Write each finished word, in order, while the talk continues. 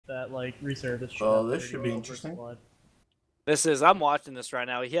that like resurface. Oh, this should be interesting. I'm watching this right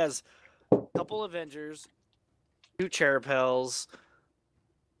now. He has a couple Avengers, 2 Cherapels,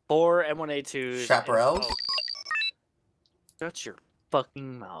 4 M1A2s. Chaparrals? Oh, shut your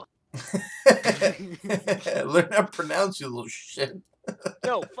fucking mouth. Learn how to pronounce, you little shit.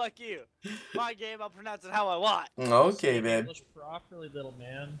 Yo, fuck you. My game, I'll pronounce it how I want. Okay, babe. English properly, little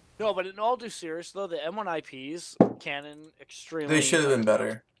man. No, but in all due serious though, the M1 IPs canon extremely. They should have been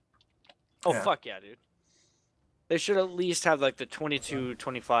better. Oh Yeah. fuck yeah, dude. They should at least have like the 22,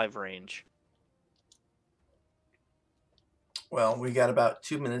 25 range. Well, we got about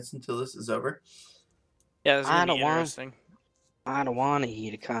 2 minutes until this is over. Yeah, this is gonna be interesting. I don't want to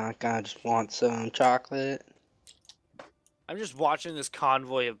eat a cock. I just want some chocolate. I'm just watching this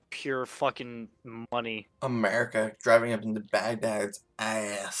convoy of pure fucking money. America driving up into Baghdad's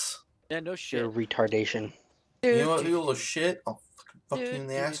ass. Yeah, no shit. Your retardation. You know what, you little shit? I'll fuck you in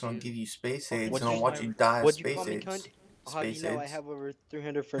the ass and I'll give you space aids and I'll watch you die of space aids. I'll have you know I have over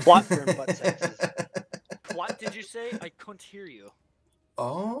 300 firm butt sexes. What did you say? I couldn't hear you.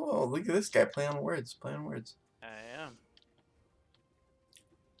 Oh, look at this guy playing on words. Playing on words. I am.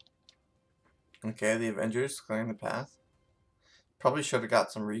 Okay, the Avengers clearing the path. Probably should have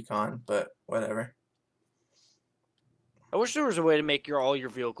got some recon, but whatever. I wish there was a way to make all your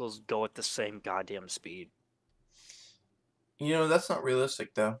vehicles go at the same goddamn speed. You know, that's not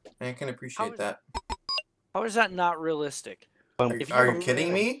realistic, though. I can appreciate that. How is that not realistic? Are you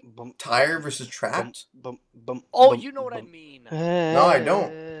kidding me? Tire versus trapped? Oh, you know what I mean. No, I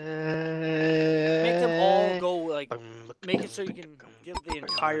don't. Make them all go, like, make it so you can give the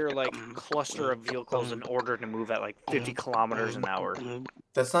entire, like, cluster of vehicles an order to move at, like, 50 kilometers an hour.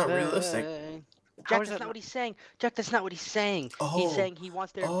 That's not realistic. Jack, that's not what he's saying. Jack, that's not what he's saying. Oh. He's saying he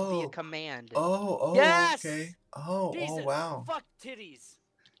wants there to be a command. Oh, yes! okay. Oh, Jesus, wow. fuck titties.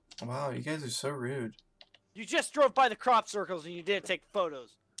 Wow, you guys are so rude. You just drove by the crop circles and you didn't take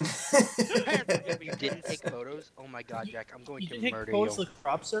photos. You didn't take photos? Oh my god, Jack, I'm going to murder you. You take photos of the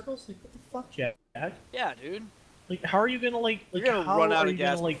crop circles? Like, what the fuck, Jack? Yeah, dude. Like, how are you gonna, like You're gonna run out of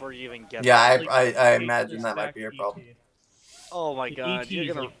gas gonna, like, before you even get yeah, there. I imagine that might be your problem. Oh my god, ET you're is,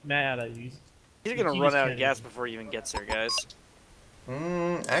 gonna... like, mad at you. He's gonna run out of gas before he even gets there, guys.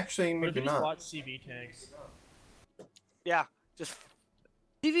 Actually, What if maybe you just not. watch CV tanks? Yeah, just...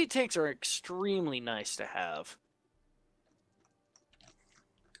 TV tanks are extremely nice to have.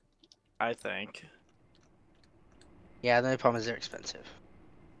 I think. Yeah, the only problem is they're expensive.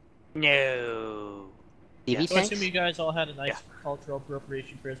 No. TV So I tanks? assume you guys all had a nice cultural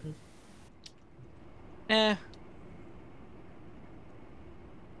appropriation Christmas? Eh.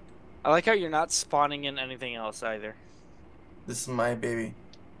 I like how you're not spawning in anything else either. This is my baby.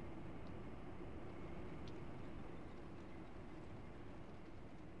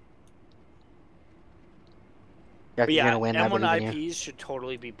 Jack, But you're yeah, gonna win, I M1 believe in you. IPs should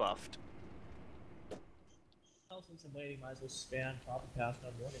totally be buffed. Since I'm waiting, might as well spam copy pass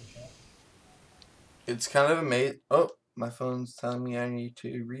on WarGame chat. It's kind of amazing. Oh, my phone's telling me I need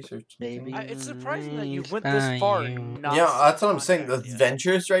to research something. Baby. It's surprising that you went this far. Not Yeah, that's what I'm saying. The contact yet.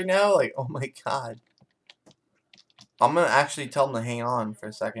 adventures right now, like, oh my god. I'm gonna actually tell them to hang on for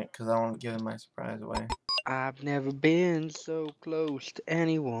a second because I want to give them my surprise away. I've never been so close to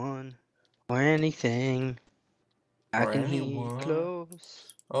anyone or anything. I Or can anyone. hear you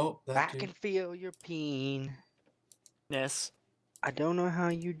close. Oh, I that can dude. feel your pain. Yes. I don't know how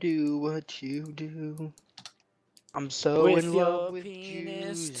you do what you do. I'm so With in your love with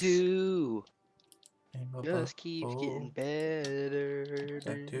penis Jews. too. Just keeps getting better.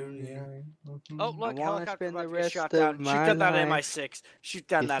 That dude, yeah. Oh, I look, wanna helicopter spend about the to get rest shot of down. Shoot my down that life MI6. Shoot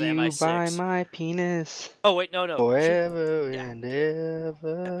down if that you buy MI6. my penis Oh, wait, no, no. Shoot. forever Yeah. and That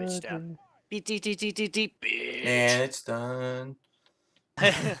ever. bitch down. Beep, beep, beep, beep, beep, beep, bitch. And it's done.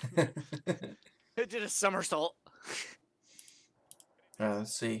 It did a somersault.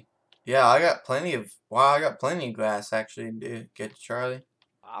 Let's see. Yeah, I got plenty of. Wow, I got plenty of glass actually to get to Charlie.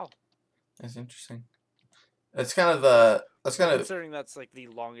 Wow. That's interesting. It's kind of a. That's kind of. Considering that's like the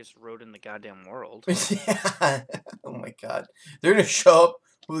longest road in the goddamn world. Yeah. Oh my god. They're gonna show up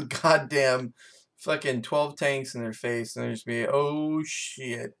with goddamn fucking 12 tanks in their face, and they're just be, oh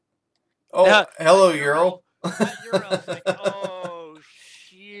shit. Oh, hello, Ural. Ural's like, oh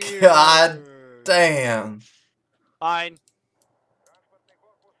shit. God damn. Fine.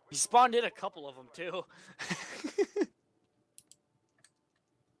 He spawned in a couple of them too.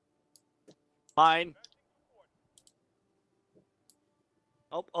 Fine.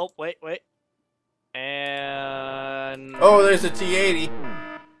 Oh, oh, wait, wait. And... Oh, there's a T-80.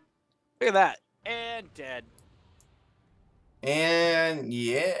 Look at that. And dead. And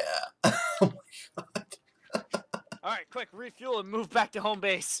yeah. Oh my god. Alright, quick, refuel and move back to home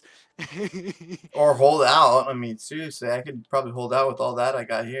base. Or hold out. I mean, seriously, I could probably hold out with all that I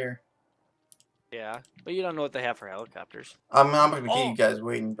got here. Yeah, but you don't know what they have for helicopters. I'm not gonna keep you guys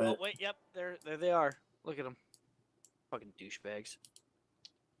waiting, Oh, but wait, yep, there they are. Look at them. Fucking douchebags.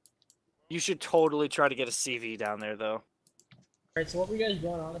 You should totally try to get a CV down there, though. Alright, so what were you guys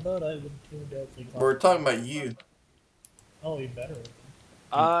going on about? I've been tuned out. So we're talking about you. Oh, you better.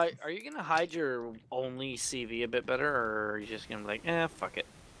 Are you gonna hide your only CV a bit better, or are you just gonna be like, eh, fuck it?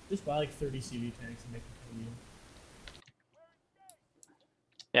 Just buy like 30 CV tanks and make them for you.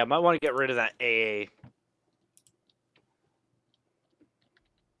 Yeah, I might want to get rid of that AA.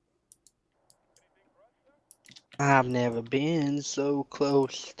 I've never been so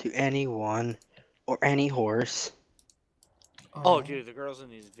close to anyone or any horse. Oh, dude, the girls in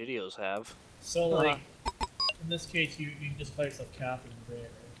these videos have. So, like, in this case, you can just play yourself Catherine Gray, right?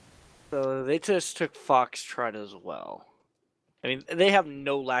 So they just took Foxtrot as well. I mean, they have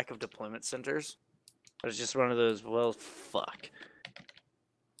no lack of deployment centers. But it's just one of those, well, fuck.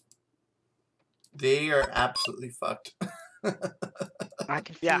 They are absolutely fucked. I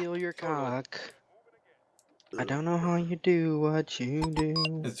can Yeah, feel your totally. cock. I don't know how you do what you do.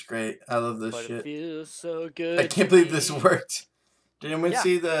 It's great. I love this But shit. it feels so good. I can't believe this worked. Did anyone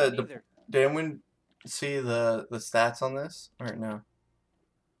see me neither. did anyone see the stats on this or no?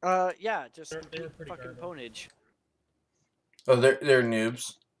 Yeah, just They were pretty fucking garbage. ponage. Oh, they're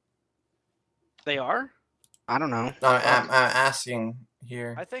noobs. They are? I don't know. I'm asking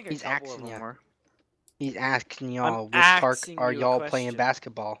here. I think a He's couple of asking them ya. were. He's asking y'all, which park asking are you a y'all playing question.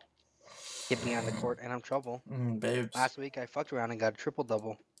 basketball? Get me on the court and I'm trouble. Babes. Last week I fucked around and got a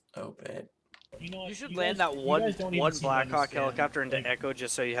triple-double. Oh, babe. You know what? You should You land guys- that you one guys don't even seem to Blackhawk understand, helicopter into like, Echo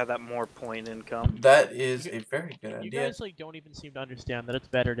just so you have that more point income. That is a very good You idea. guys like don't even seem to understand that it's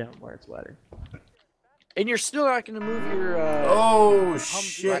better down where it's wetter. And you're still not going to move your Oh Humvee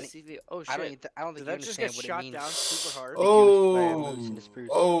shit. CV. Oh I don't, shit. I don't Did think you that just understand get what it shot means. down super hard? Oh.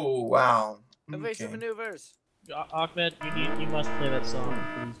 Oh wow. Evasive Okay. maneuvers. Ahmed, you must play that song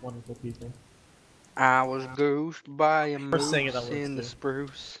for these wonderful people. I was ghosted by a moose singing that works, in the too.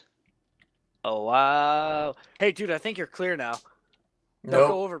 spruce. Oh, wow. Hey, dude, I think you're clear now. Don't Nope.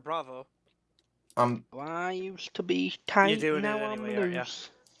 go over Bravo. I'm Well, I used to be tight, doing now it I'm anyway, aren't ya? loose.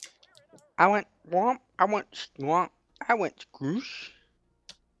 I went womp, I went swamp, I went scroosh.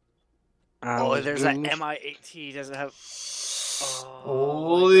 I Oh, was there's that goosed. MI-8T. Doesn't have. Oh,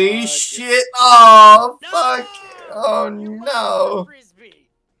 holy my God, shit. Oh No! fuck. Oh You no. monster frisbee.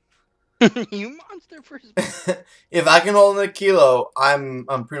 You monster frisbee. If I can hold in a kilo, I'm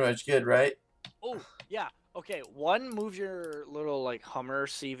pretty much good, right? Oh, yeah. Okay, one, move your little, like, Hummer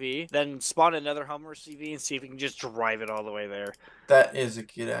CV, then spawn another Hummer CV and see if you can just drive it all the way there. That is a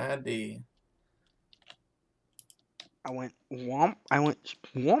good idea. I went womp, I went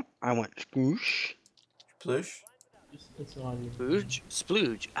swamp, I went scroosh. Plush. It's not even. Splooge?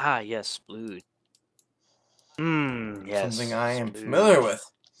 Splooge. Ah, yes, splooge. Yes. Something I am splooge. familiar with.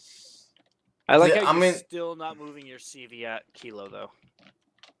 I like Yeah, how I you're mean- still not moving your CV at Kilo, though.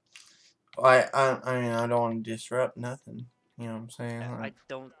 I mean I don't want to disrupt nothing. You know what I'm saying? I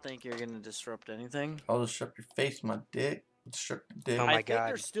don't think you're going to disrupt anything. I'll disrupt your face, my dick. Disrupt your dick. Oh I my think God.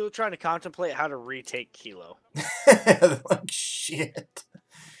 they're still trying to contemplate how to retake Kilo. Like shit.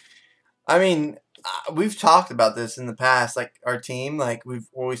 I mean, we've talked about this in the past. Like our team, like we've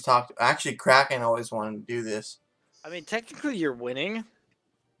always talked. Actually, Kraken always wanted to do this, I mean, technically you're winning.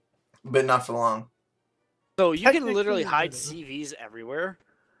 but not for long. So you can Technically literally you're hide winning. CVs everywhere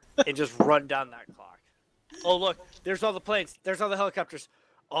and just run down that clock. Oh, look. There's all the planes. There's all the helicopters.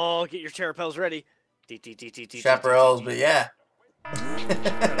 Oh, get your chaparrals ready. Chaparrals, but yeah.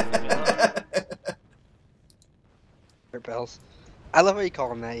 Bells. I love how you call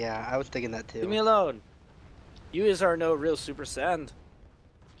them that, yeah. I was thinking that Leave me too. alone. You is our no real Super Sand.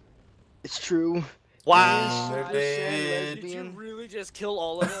 It's true. Wow. They're Super Saiyan dead. Did you lesbian. really just kill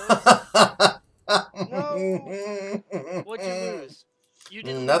all of those? No. What'd you lose? You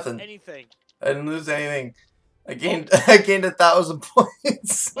didn't Nothing. lose anything. I didn't lose anything. I gained 1,000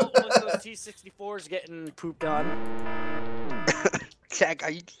 points. Oh, was those T-64s getting pooped on? Jack,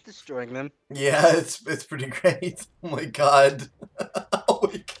 are you just destroying them? Yeah, it's pretty great. Oh my god. Oh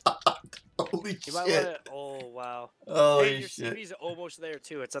my god. Holy You might shit. want to. Oh wow. Holy Hey, your shit. CV's almost there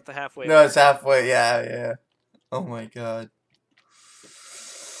too. It's at the halfway. No, mark. it's halfway. Yeah, yeah. Oh my god.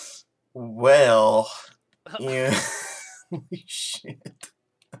 Well, yeah. Holy shit.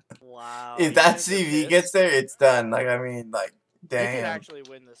 Wow. If you that guys are CV pissed? gets there, it's done. Like, I mean, like, you can damn. actually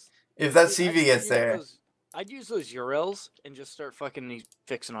win this. If that Dude, CV gets there. I'd use those URLs and just start fucking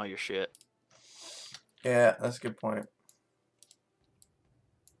fixing all your shit. Yeah, that's a good point.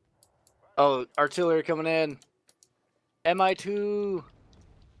 Oh, artillery coming in. MI2.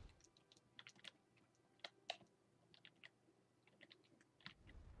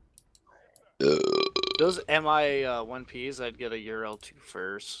 Those MI1Ps, I'd get a URL to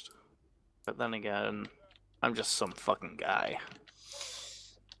first. But then again, I'm just some fucking guy.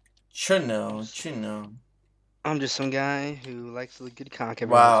 Chino. I'm just some guy who likes a good cock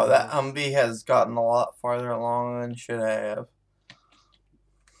every Wow, once in a that while. Humvee has gotten a lot farther along than should have.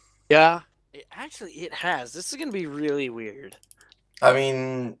 Yeah, it has. This is gonna be really weird. I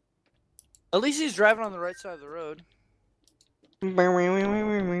mean, At least he's driving on the right side of the road.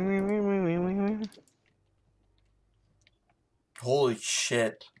 holy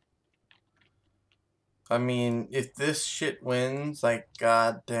shit. I mean, if this shit wins, like,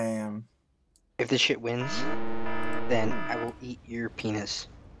 goddamn. If this shit wins, then I will eat your penis.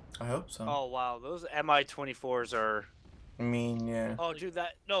 I hope so. Oh wow, those MI24s are. I mean, yeah. Oh dude,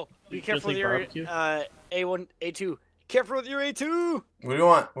 be Just careful with like your barbecue? A1, A2. Careful with your A2. What do you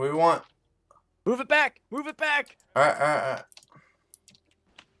want? What do you want? Move it back. Move it back. Alright.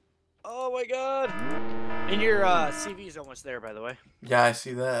 Oh my god. And your CV is almost there, by the way. Yeah, I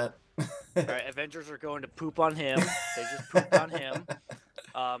see that. Alright, Avengers are going to poop on him. They just pooped on him.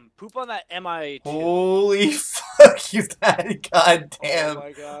 Poop on that MI2. Holy fuck, you daddy, goddamn. Oh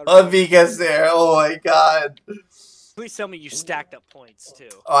my god. Humvee gets there. Oh my god. Please tell me you stacked up points too.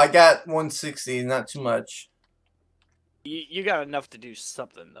 Oh, I got 160, not too much. You got enough to do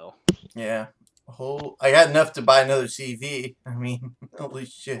something though. Yeah. I got enough to buy another CV. I mean, holy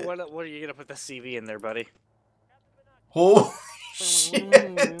shit. What are you gonna put the CV in there, buddy? Holy shit.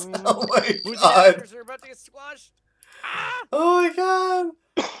 Oh my god. They're about to get squashed. Ah! Oh my god.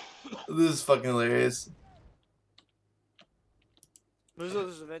 This is fucking hilarious.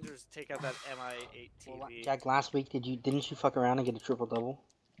 Those Avengers take out that MI8 TV. Well, Jack, last week didn't you fuck around and get a triple double?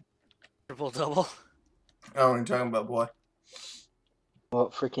 Triple double. Oh, what are you talking about, boy?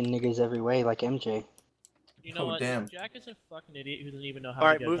 Well, freaking niggas every way, like MJ. You know Oh, what? damn. Jack is a fucking idiot who doesn't even know how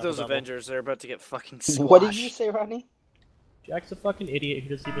Alright, to get move a those double-double. Avengers. They're about to get fucking squashed. What did you say, Rodney? Jack's a fucking idiot who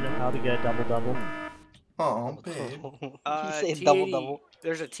doesn't even know how to get a double-double. Oh, babe. You say T80 double double.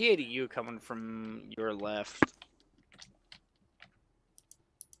 There's a T80U coming from your left.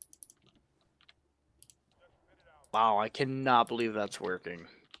 Wow, I cannot believe that's working.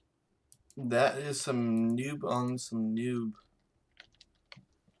 That is some noob on some noob.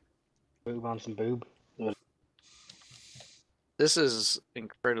 Boob on some boob. This is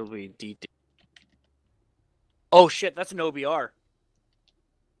incredibly detailed. Oh shit, that's an OBR.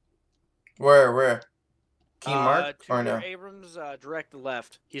 Where? Key mark To or your no? Abrams, direct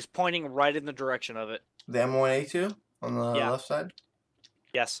left. He's pointing right in the direction of it. The M1A2 on the Yeah. left side?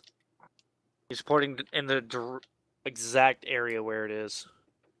 Yes. He's pointing in the exact area where it is.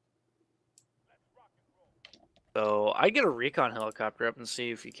 So I get a recon helicopter up and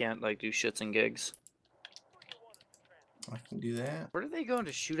see if you can't like do shits and gigs. I can do that. Where are they going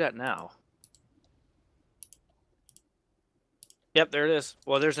to shoot at now? Yep, there it is.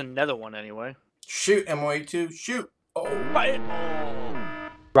 Well, there's another one anyway. Shoot, M1A2, shoot! Oh, Right. Oh.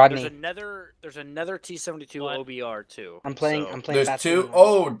 Rodney, There's another T-72 What? OBR too. I'm playing. So- I'm playing. there's Battlefield two? One.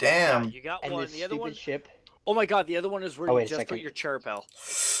 Oh, Yeah, damn. you got And one. this The other stupid one. ship. Oh my god, the other one is where Oh, you wait a just second. put your chirpel.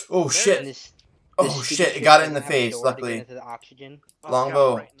 Oh, There shit. And this Oh, stupid shit, it ship got it in doesn't the have a face, door to get luckily. into the oxygen, Oh, Longbow.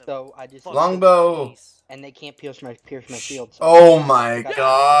 God, right in the so I just fucking Longbow. face. and they can't pierce my shield. So Oh I my got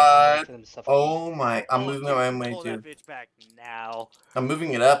god. to them to suffocate. Oh my. I'm Oh, moving dude, my pull that M1A2. bitch back now. I'm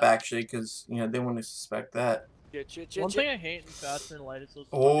moving it up, actually, because, you know, they wouldn't suspect that. Shit, One shit. thing I hate in Faster and Light is those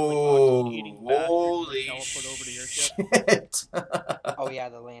Oh, fucking like eating bastards holy that teleport over to your ship. shit. Oh yeah,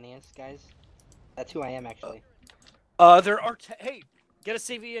 the Lanius guys. That's who I am actually. There are. Hey, get a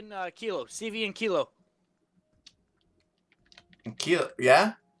CV in Kilo. CV in Kilo. Kilo,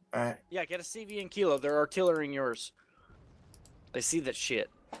 yeah? Alright. Yeah, get a CV in Kilo. They're artillerying yours. They see that shit.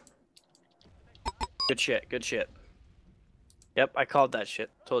 Good shit. Good shit. Yep, I called that shit.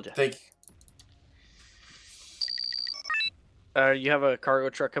 Told you. Thank you. You have a cargo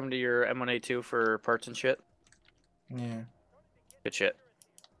truck coming to your M1A2 for parts and shit. Yeah. Good shit.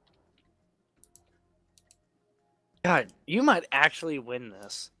 God, you might actually win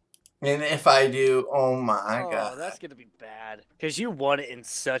this. And if I do, oh my god. That's gonna be bad. Cause you won it in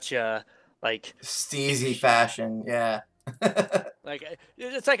such a like Steezy fashion, yeah.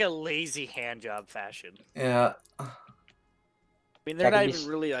 it's like a lazy hand job fashion. Yeah. I mean, they're That not could be even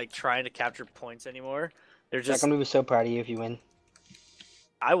really like trying to capture points anymore. They're Jack, just I'm gonna be so proud of you if you win.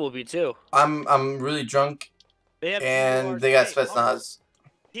 I will be too. I'm really drunk, They have and GURs. they got Hey, Spetsnaz.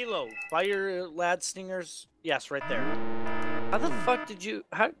 Kilo, buy your lad stingers. Yes, right there. How the fuck did you?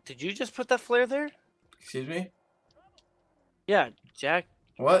 How did you just put that flare there? Excuse me? Yeah, Jack.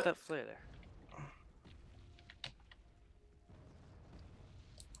 What? Put that flare there.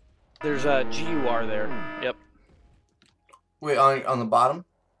 There's a GUR there. Yep. Wait, on the bottom?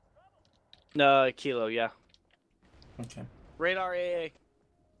 No, Kilo. Yeah. Okay. Radar AA.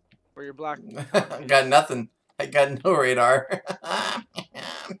 For your black. Got nothing. I got no radar.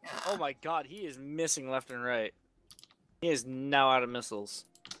 Oh my god, he is missing left and right. He is now out of missiles.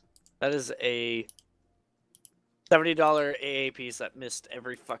 That is a $70 AA piece that missed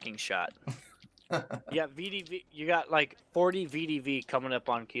every fucking shot. You got VDV. You got like 40 VDV coming up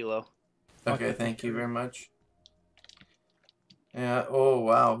on Kilo. Okay, thank you very much. Yeah. Oh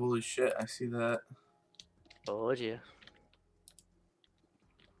wow! Holy shit! I see that. Oh yeah.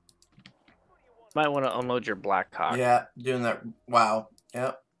 Might want to unload your black cock. Yeah, doing that. Wow.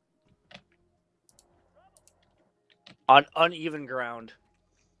 Yep. On uneven ground.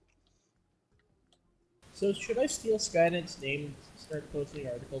 So should I steal Skynet's name and start posting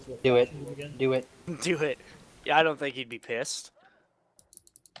articles with Do it. again? Do it. Do it. Yeah, I don't think he'd be pissed.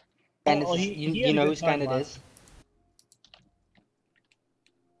 And Well, it's, he you had a know good who time Skynet last is?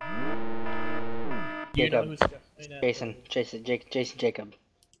 You know Jacob. who's Skynet? Jason Jacob.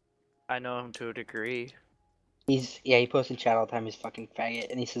 I know him to a degree. He posts in chat all the time. He's fucking faggot,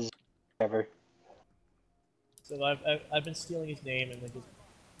 and he says whatever. So I've been stealing his name and then just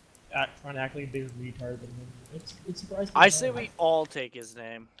trying to act like a big retard. But it's surprising. I say we all take his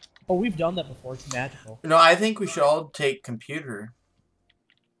name. Oh, we've done that before. It's magical. No, I think we should all take computer.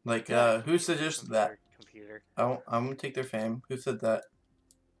 Like, who suggested that? Computer. I'm gonna take their fame. Who said that?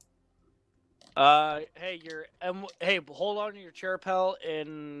 Hey, hey, hold on to your chair, pal,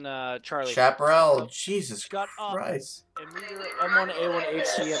 in Charlie. Chaparral. Jesus Shut up. Christ. And move your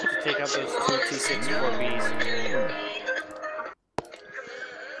M1A1HC up to take out those two T64Bs.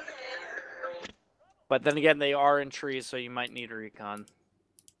 But then again, they are in trees, so you might need a recon.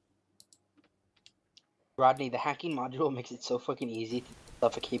 Rodney, the hacking module makes it so fucking easy to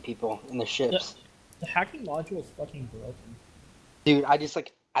suffocate people in their ships. The hacking module is fucking broken. Dude,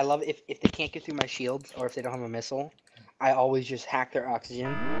 I love it if they can't get through my shields or if they don't have a missile, I always just hack their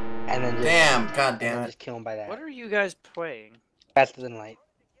oxygen and then just God damn and it. just kill them by that. What are you guys playing? Faster than light.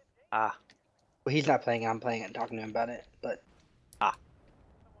 Ah. Well, he's not playing it, I'm playing it and talking to him about it, but Ah.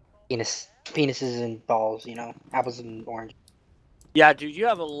 Penises and balls, you know, apples and oranges. Yeah, dude, you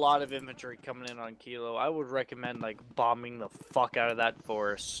have a lot of infantry coming in on Kilo. I would recommend, like, bombing the fuck out of that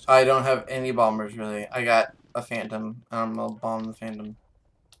forest. I don't have any bombers, really. I got a Phantom. I'll bomb the Phantom.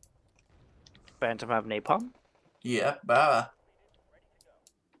 Phantom have napalm? Yep, Of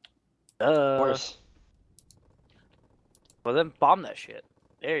course. Well, then bomb that shit.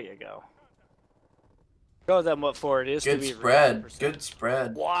 There you go. Show them what for it is to Good be spread. 100%. Good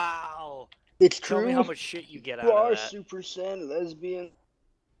spread. Wow. It's Tell true. me how much shit you get out You are of that. Super Saiyan lesbian.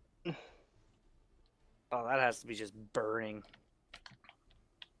 Oh, that has to be just burning.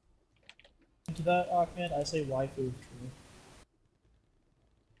 To that, Ahmed, I say waifu true.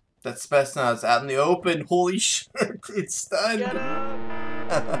 That Spetsnaz out in the open. Holy shit. It's stunned. Get him!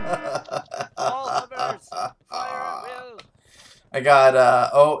 All hummers! Fire at will! I got,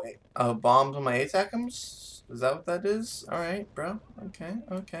 bombs on my ATACMs? Is that what that is? Alright, bro. Okay,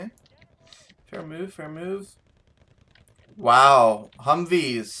 okay. Fair move, fair move. Wow.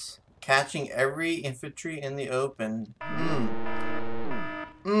 Humvees. Catching every infantry in the open.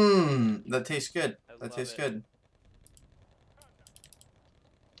 That tastes good. That tastes good.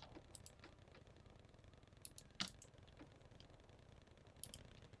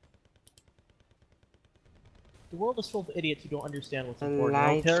 The world is full of idiots who don't understand what's important.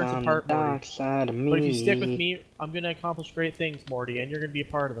 I'll tear us apart, Morty. But if you stick with me, I'm going to accomplish great things, Morty, and you're going to be a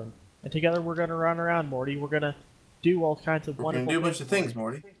part of them. And together we're going to run around, Morty. We're going to do all kinds of wonderful things. We're going to do a bunch of things,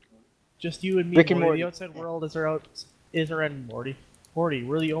 Morty. Just you and me, Rick and Morty. Morty. The outside world is our end, Morty. Morty,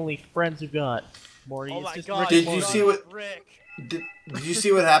 we're the only friends we've got. Morty, Oh it's my just god, Rick Did and you Morty. see what- Rick. Did you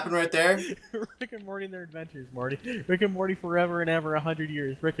see what happened right there? Rick and Morty and their adventures, Morty. Rick and Morty forever and ever, 100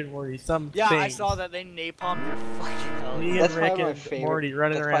 years. Rick and Morty, some Yeah, I things. saw that they napalmed your fucking hell. Me That's and Rick probably my and favorite. Morty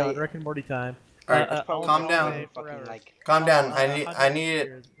running That's around. probably- Rick and Morty time. Alright, all calm day, down. forever. Calm down. I need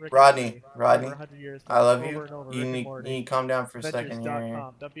it. Rodney, Rodney, I love you. You need to calm down for a second here.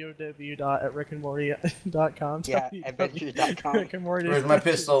 www.rickandmorty.com. Yeah, adventures.com. Rick and Morty. Where's my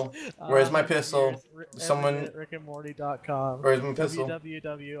pistol? Where's my pistol? Someone. rickandmorty.com. Where's my pistol?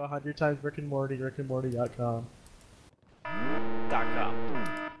 www 100 times rickandmorty.com.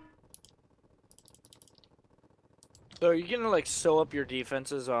 So are you gonna like sew up your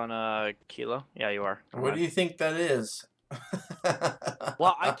defenses on Kilo? Yeah, you are. What do you think that is?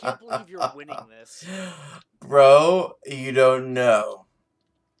 Well, I can't believe you're winning this. Bro, you don't know.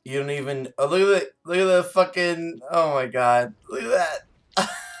 You don't even. Oh, look at the fucking. Oh my god. Look at that.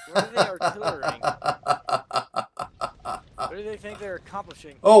 What are they artillerying? What do they think they're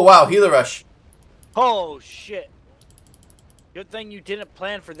accomplishing? Oh wow, healer rush. Oh shit. Good thing you didn't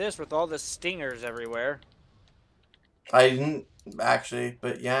plan for this with all the stingers everywhere. I didn't actually,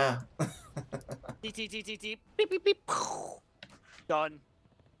 but yeah. Beep, beep, beep. Done.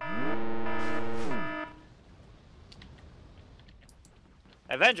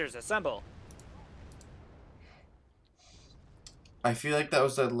 Avengers, assemble. I feel like that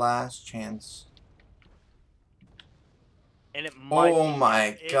was their last chance. And it might Oh be, my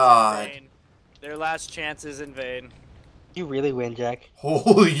it's god. in vain. Their last chance is in vain. You really win, Jack.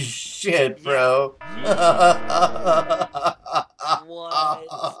 Holy shit, bro. What?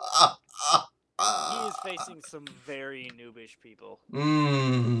 He is facing some very noobish people.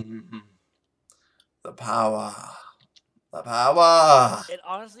 The power. The power. And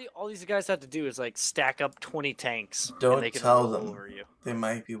honestly, all these guys have to do is like stack up 20 tanks. Don't and they can tell roll them. over you. They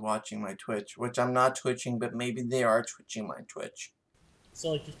might be watching my Twitch, which I'm not twitching, but maybe they are twitching my Twitch. So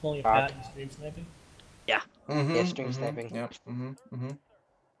like just pulling a pat and stream sniping? Yeah. Yeah, stream sniping. Yep.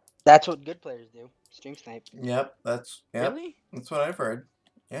 That's what good players do. Stream snipe. Yep. Really? That's what I've heard.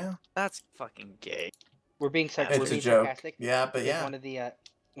 Yeah. That's fucking gay. We're being It's a joke. sarcastic. Yeah, but yeah.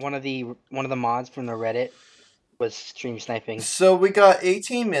 One of the mods from the Reddit was stream sniping. So we got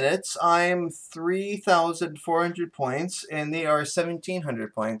 18 minutes. I'm 3,400 points, and they are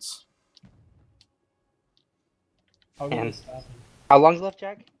 1,700 points. How Man. did this happen? How long's left,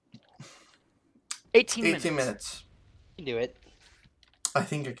 Jack? 18 18 minutes. minutes. You can do it. I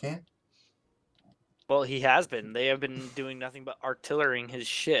think I can. Well, he has been. They have been doing nothing but artillerying his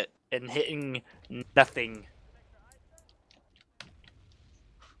shit and hitting nothing.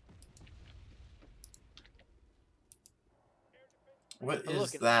 What Oh,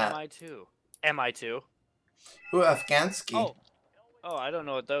 is look, that? MI2. MI2. Ooh, Afghansky. Oh, I don't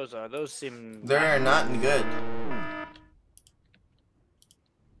know what those are. Those seem... They're not good.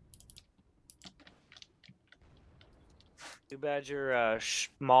 Too bad your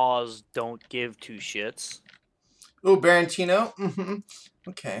schmaws don't give two shits. Ooh, Barantino.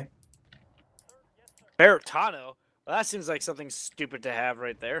 Okay. Baritano? Well, that seems like something stupid to have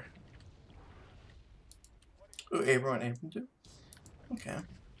right there. Ooh, Abram and Abram too. Okay.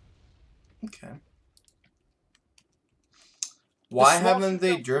 Okay. Why small haven't shoots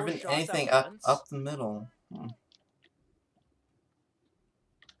they out 4 driven shots anything at up once? the middle?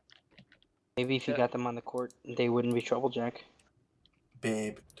 Maybe if you got them on the court, they wouldn't be trouble, Jack.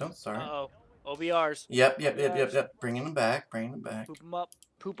 Babe, don't start. Uh-oh. OBRs. Yep. Bringing them back. Poop him up.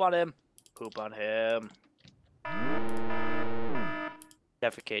 Poop on him. Poop on him.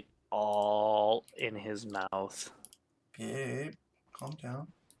 Defecate all in his mouth. Babe, calm down.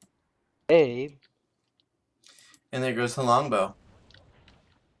 Hey. And there goes the longbow.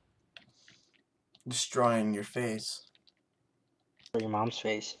 Destroying your face. For your mom's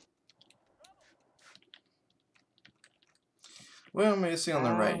face. What am I missing on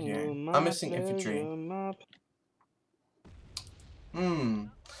the right here? I'm missing infantry.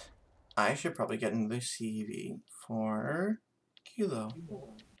 I should probably get another CV for Kilo.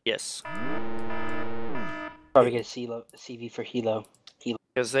 Yes. Probably get a CV for Hilo.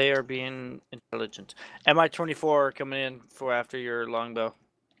 Because they are being intelligent. MI-24 coming in for after your longbow.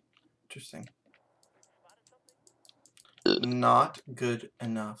 Interesting. Not good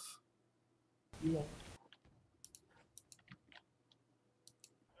enough. Yeah.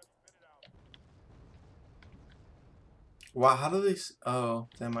 Wow, how do they... Oh,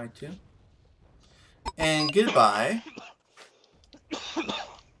 it's MI2. And goodbye.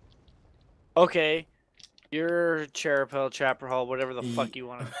 Okay. Your Chapper Hall, whatever the fuck you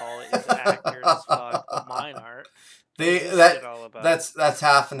want to call it, is accurate as fuck. But mine aren't. That's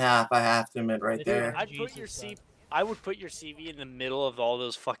half and half, I have to admit, right there. I would put your CV in the middle of all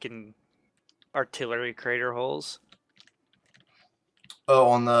those fucking artillery crater holes. Oh,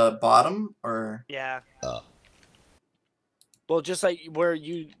 on the bottom? Or... Yeah. Well, just like where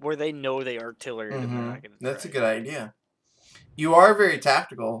they know they artillery. That's a good idea. You are very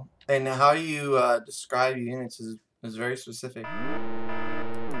tactical, and how you describe units is very specific.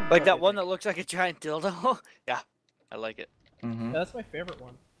 Like that one that looks like a giant dildo. Yeah, I like it. Yeah, that's my favorite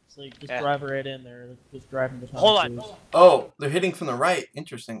one. It's like just drive right in there, just driving the. Hold on. Oh, they're hitting from the right.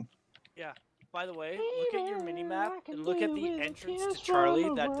 Interesting. Yeah. By the way, look at your mini map and look at the entrance to Charlie.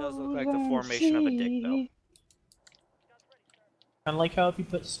 That does look like the formation of a dick, though. Kind of like how if you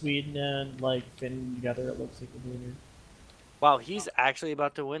put Sweden and like Finland together, it looks like a winner. Wow, he's actually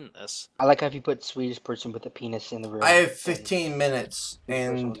about to win this. I like how if you put Swedish person with a penis in the room. I have 15 minutes,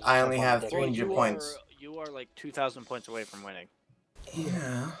 and I only have Well, 300 points. You are like 2,000 points away from winning.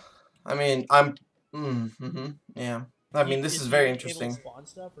 Yeah. I mean, I'm... yeah. I mean, this is very interesting. Spawn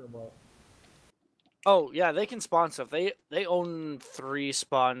stuff or what? Oh, yeah, they can spawn stuff. They own 3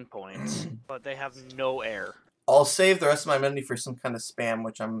 spawn points, but they have no air. I'll save the rest of my money for some kind of spam,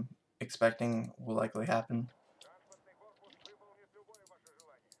 which I'm expecting will likely happen.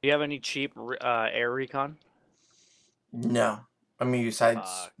 Do you have any cheap air recon? No. I mean, besides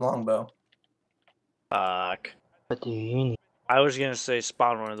longbow. Fuck. What do you need? I was gonna say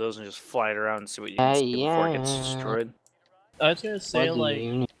spawn one of those and just fly it around and see what you can see before it gets destroyed. I was gonna say, What do like,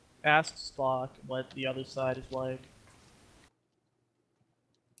 you need? ask Spock what the other side is like.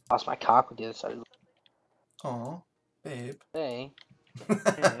 Lost my cock with the other side. Aw, babe. Hey.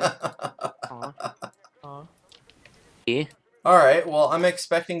 Yeah. Alright, well, I'm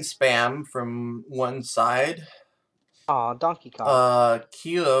expecting spam from one side. Aw, Donkey Kong.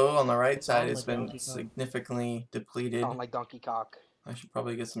 Kilo on the right side has like been Donkey Kong. significantly depleted. Sound like Donkey Cock. I should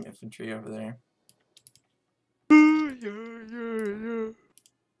probably get some infantry over there.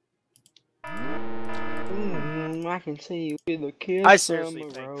 I can see you with a kiss. I seriously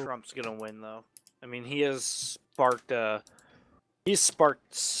think Trump's gonna win, though. I mean, he has sparked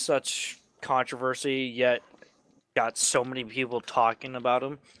such controversy, yet got so many people talking about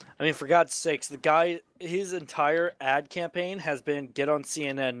him. I mean, for God's sakes, the guy, his entire ad campaign has been get on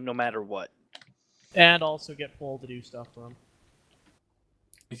CNN no matter what. And also get Paul to do stuff for him.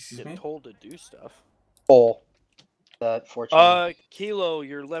 Excuse me? Get told to do stuff. Bull. That fortune. Kilo,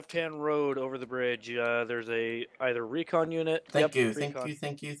 your left-hand road over the bridge. There's a either recon unit. Thank you.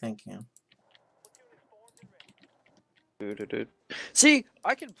 See,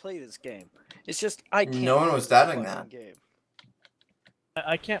 I can play this game. It's just I can't. No one play was this doubting fucking that. game.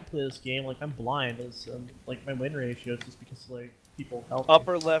 I can't play this game, like, I'm blind, as, like, my win ratio is just because, like, people help me.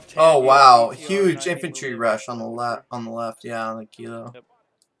 Upper left hand. Oh wow, BTR huge 90 infantry movement rush on the over. left, yeah, on the Kilo. Yep.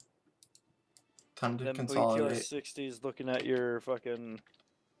 Time to Then consolidate. BTR 60 is looking at your fucking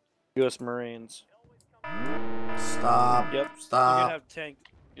U.S. Marines. Stop. Yep. You're gonna Stop. have tank.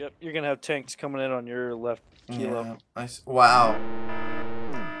 Yep. You're gonna have tanks coming in on your left Kilo. Yeah.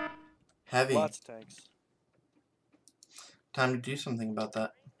 Wow. Heavy. Lots of tanks. Time to do something about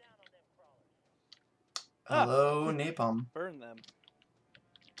that. Hello, napalm. Burn them.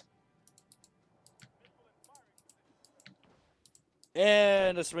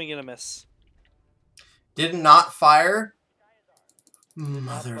 And a swing and a miss. Did not fire?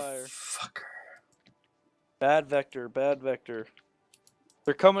 not fire. Motherfucker. Bad vector. Bad vector.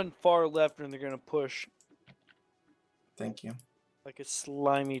 They're coming far left and they're gonna push Thank you. like a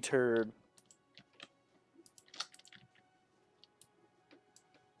slimy turd.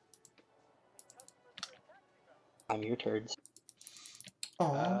 I'm your turds.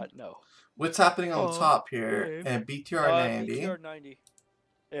 Oh. No. What's happening on the top here? okay. And BTR 90. BTR 90.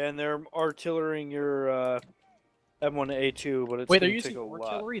 And they're artillerying your M1A2, but it's Wait, they're gonna using take a lot.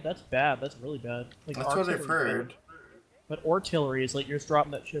 artillery? That's bad. That's really bad. Like, That's what I've artillery's heard. bad. But artillery is like you're just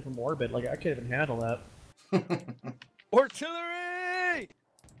dropping that shit from orbit. Like, I can't even handle that. Artillery!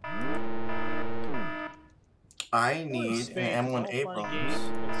 I need an M1 Abrams.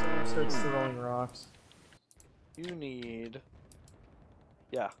 Someone starts throwing rocks. You need...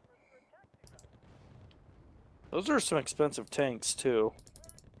 Yeah. Those are some expensive tanks, too.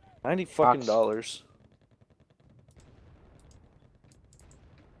 $90 fucking dollars.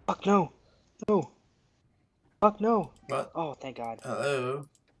 Fuck no. No. Fuck no. What? Oh, thank God. Hello.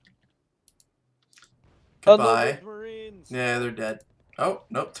 Goodbye. Goodbye. Marines. Yeah, they're dead. Oh,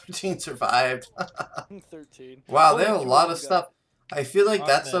 nope, 13 survived. 13. Wow, they have a Only lot two of got- stuff. I feel like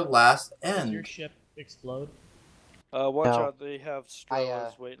that's the Ahmed, last Does your end. ship explode? Watch No. out, they have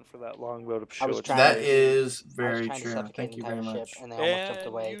straws waiting for that longbow to show was its trying That to- is I was very trying to true. suffocate Thank you the very entire much. ship, and they almost jumped And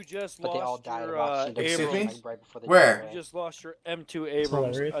away. you just But they all lost died your of oxygen Excuse me? deficiency right before they Where? jumped You away. just lost your M2 Abrams.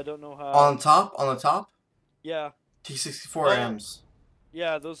 hilarious. I don't know how. On top? On the top? Yeah, T64Ms.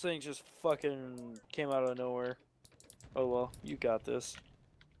 yeah, those things just fucking came out of nowhere. Oh well, you got this.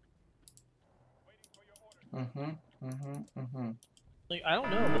 Like, I don't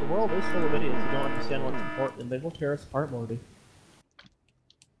know, but the world is full of idiots who don't understand what's important, and they will tear us apart, Morty.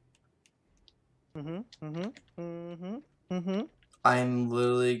 I'm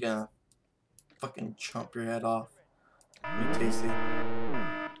literally gonna fucking chomp your head off. Be tasty.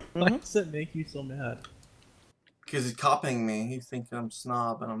 Why does it make you so mad? Because he's copying me. He's thinking I'm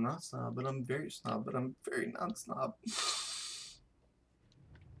snob, and I'm not snob, but I'm very snob, but I'm very not snob.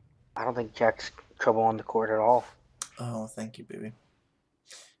 I don't think Jack's trouble on the court at all. Oh, thank you, baby.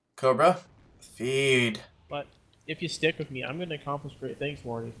 Cobra, feed. But if you stick with me, I'm going to accomplish great things,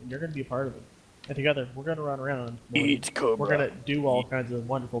 Morty, and you're going to be a part of it. And together, we're going to run around, Morty. Eat Cobra. We're going to do all kinds of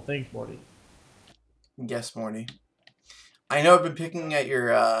wonderful things, Morty. Yes, Morty. I know I've been picking at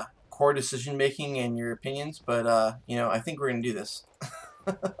your core decision making and your opinions, but you know, I think we're gonna do this.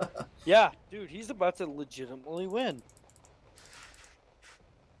 Yeah, dude, he's about to legitimately win.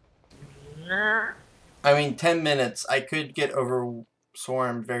 I mean, 10 minutes. I could get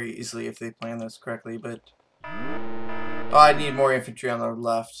overswarmed very easily if they plan this correctly, but oh, I need more infantry on the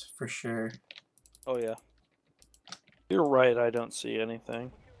left for sure. Oh yeah. You're right. I don't see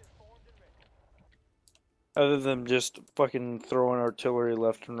anything. Other than just fucking throwing artillery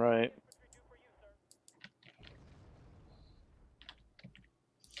left and right.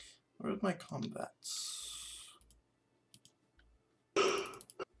 Where's my combats?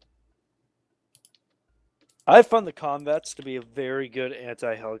 I found the combats to be a very good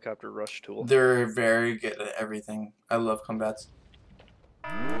anti-helicopter rush tool. They're very good at everything. I love combats.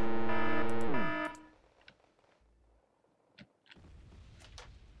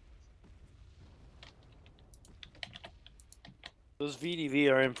 Those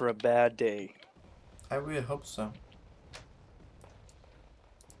VDV are in for a bad day. I would hope so.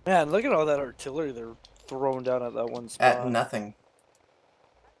 Man, look at all that artillery they're throwing down at that one spot. At nothing.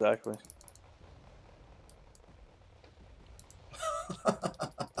 Exactly.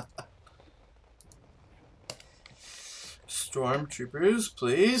 Stormtroopers,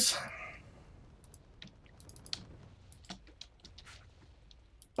 please.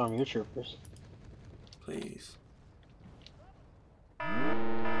 Stormtroopers. Please.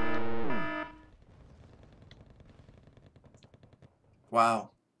 Wow.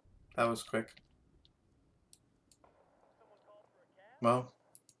 That was quick. Well.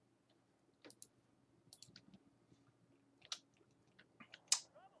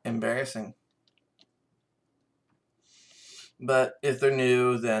 Embarrassing. But if they're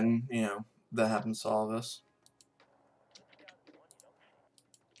new, then, you know, that happens to all of us.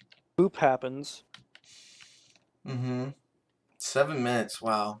 Poop happens. Mm-hmm. 7 minutes.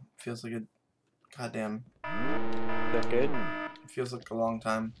 Wow. Feels like a goddamn Decade. It feels like a long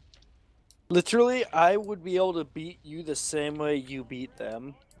time. Literally, I would be able to beat you the same way you beat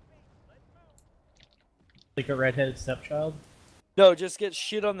them. Like a redheaded stepchild? No, just get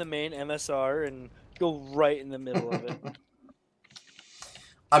shit on the main MSR and go right in the middle of it.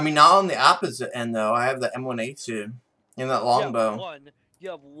 I mean, not on the opposite end, though. I have the M1A2 and that longbow. You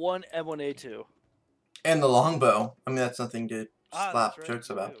have one M1A2. And the longbow. I mean, that's nothing to slap right, jokes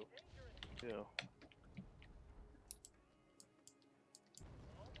about. Yeah.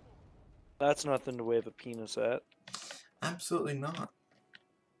 That's nothing to wave a penis at. Absolutely not.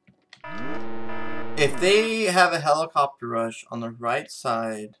 If they have a helicopter rush on the right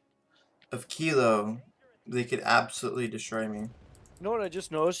side of Kilo, they could absolutely destroy me. You know what I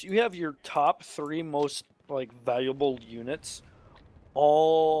just noticed? You have your top 3 most valuable units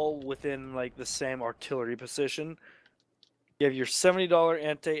all within the same artillery position. You have your $70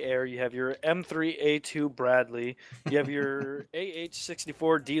 anti-air, you have your M3A2 Bradley, you have your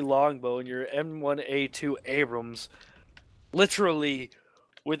AH-64D longbow, and your M1A2 Abrams. Literally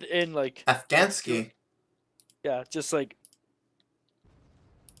within Afghansky. Yeah, just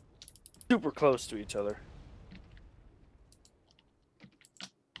super close to each other.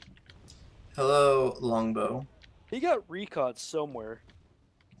 Hello, longbow. He got recon somewhere.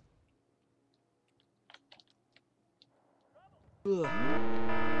 Ugh.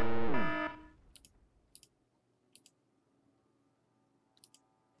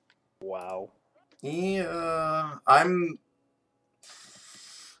 Wow. Yeah,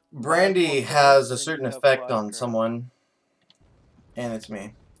 Brandy has a certain effect on someone, and it's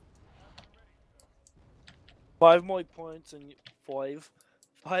me. 5 more points and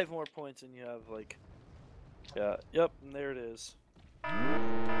five more points and you have yeah, yep, and there it is.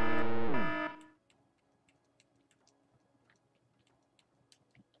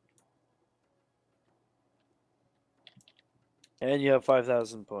 And you have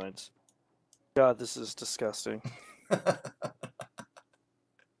 5,000 points. God, this is disgusting.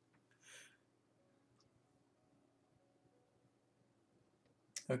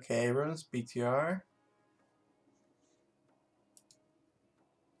 Okay, everyone's BTR.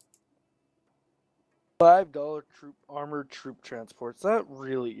 $5 armored troop transports. That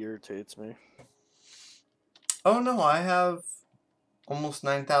really irritates me. Oh no, I have almost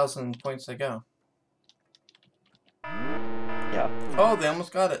 9,000 points to go. Yeah. Oh, they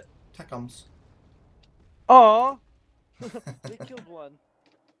almost got it. Techums. Aw! They killed one.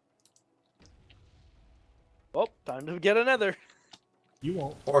 Oh, time to get another. You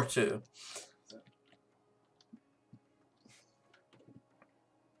won't. Or two.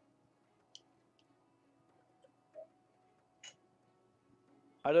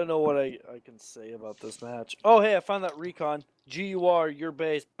 I don't know what I can say about this match. Oh, hey, I found that recon. GUR, your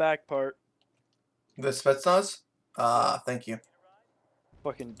base, back part. The Spetsnaz? Thank you.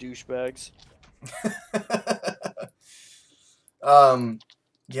 Fucking douchebags.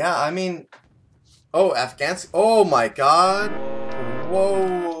 Yeah, I mean, oh, Afghans. Oh my God.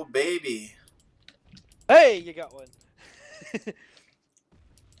 Whoa, baby. Hey, you got one.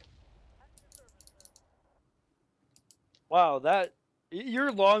 Wow, that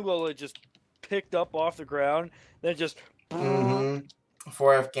your longbow like, just picked up off the ground, then just. Mm-hmm.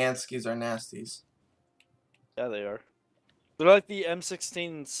 4 Afghanskis are nasties. Yeah, they are. They're like the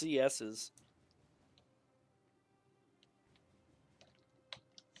M16 CSs.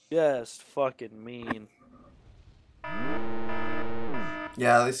 Yes, fucking mean.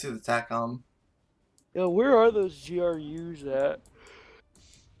 Yeah, they see the TACOM. Yo, where are those GRUs at?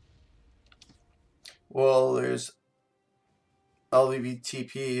 Well, there's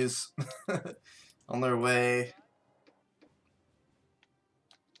LVTPs on their way.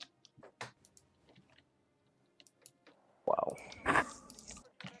 Wow.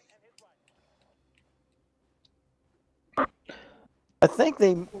 I think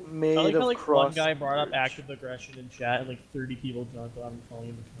they made I like how of like one cross. guy brought up active aggression in chat and like 30 people jumped on and calling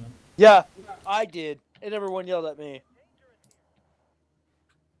him a cunt. Yeah, I did, and everyone yelled at me.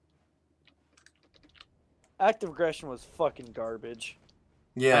 Active aggression was fucking garbage.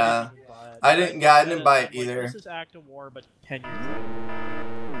 Yeah. I I didn't buy it either. This is active war, but 10 years later.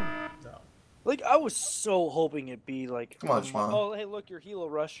 No. Like, I was so hoping it'd be like. Come on, Shimon. Oh, hey, look, your Helo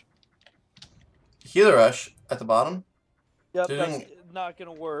Rush. Healer Rush at the bottom? Yep, Doing... that's not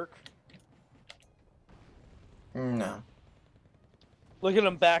gonna work. No. Look at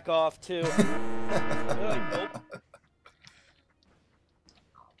them back off, too. They're like, nope.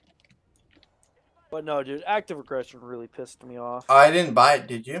 But no, dude, active aggression really pissed me off. I didn't buy it,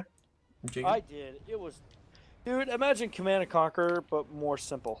 did you? I did. It was... Dude, imagine Command & Conquer, but more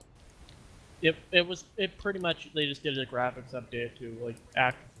simple. It pretty much, they just did a graphics update to, like,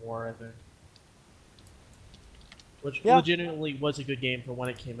 active war, I think. Which legitimately was a good game for when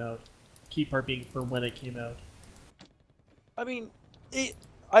it came out. Key part being for when it came out. I mean,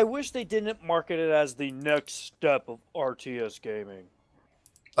 I wish they didn't market it as the next step of RTS gaming.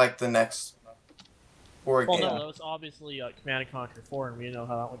 Like the next war game. Well, no, that was obviously Command & Conquer 4, and we know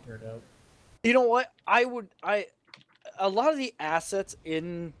how that one turned out. You know what? A lot of the assets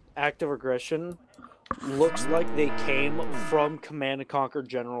in active aggression looks like they came from Command & Conquer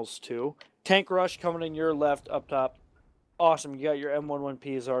Generals 2. Tank Rush coming in your left up top. Awesome, you got your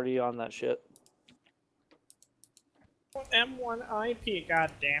M11Ps already on that shit. M1IP,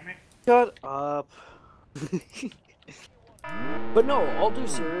 goddammit. Shut up. But no, all due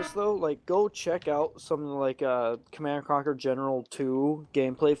serious though, like go check out some like Command & Conquer General 2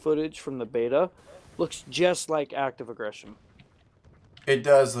 gameplay footage from the beta. Looks just like active aggression. It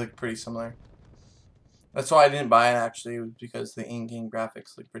does look pretty similar. That's why I didn't buy it actually, was because the in-game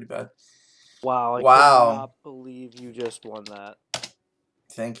graphics look pretty bad. Wow, I cannot believe you just won that.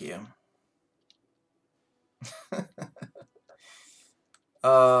 Thank you.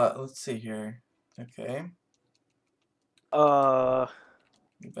 Let's see here. Okay.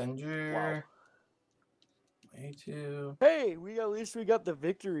 Avenger. Wow. A2. Hey, at least we got the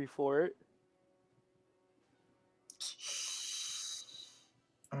victory for it.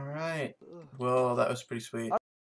 All right. Well, that was pretty sweet.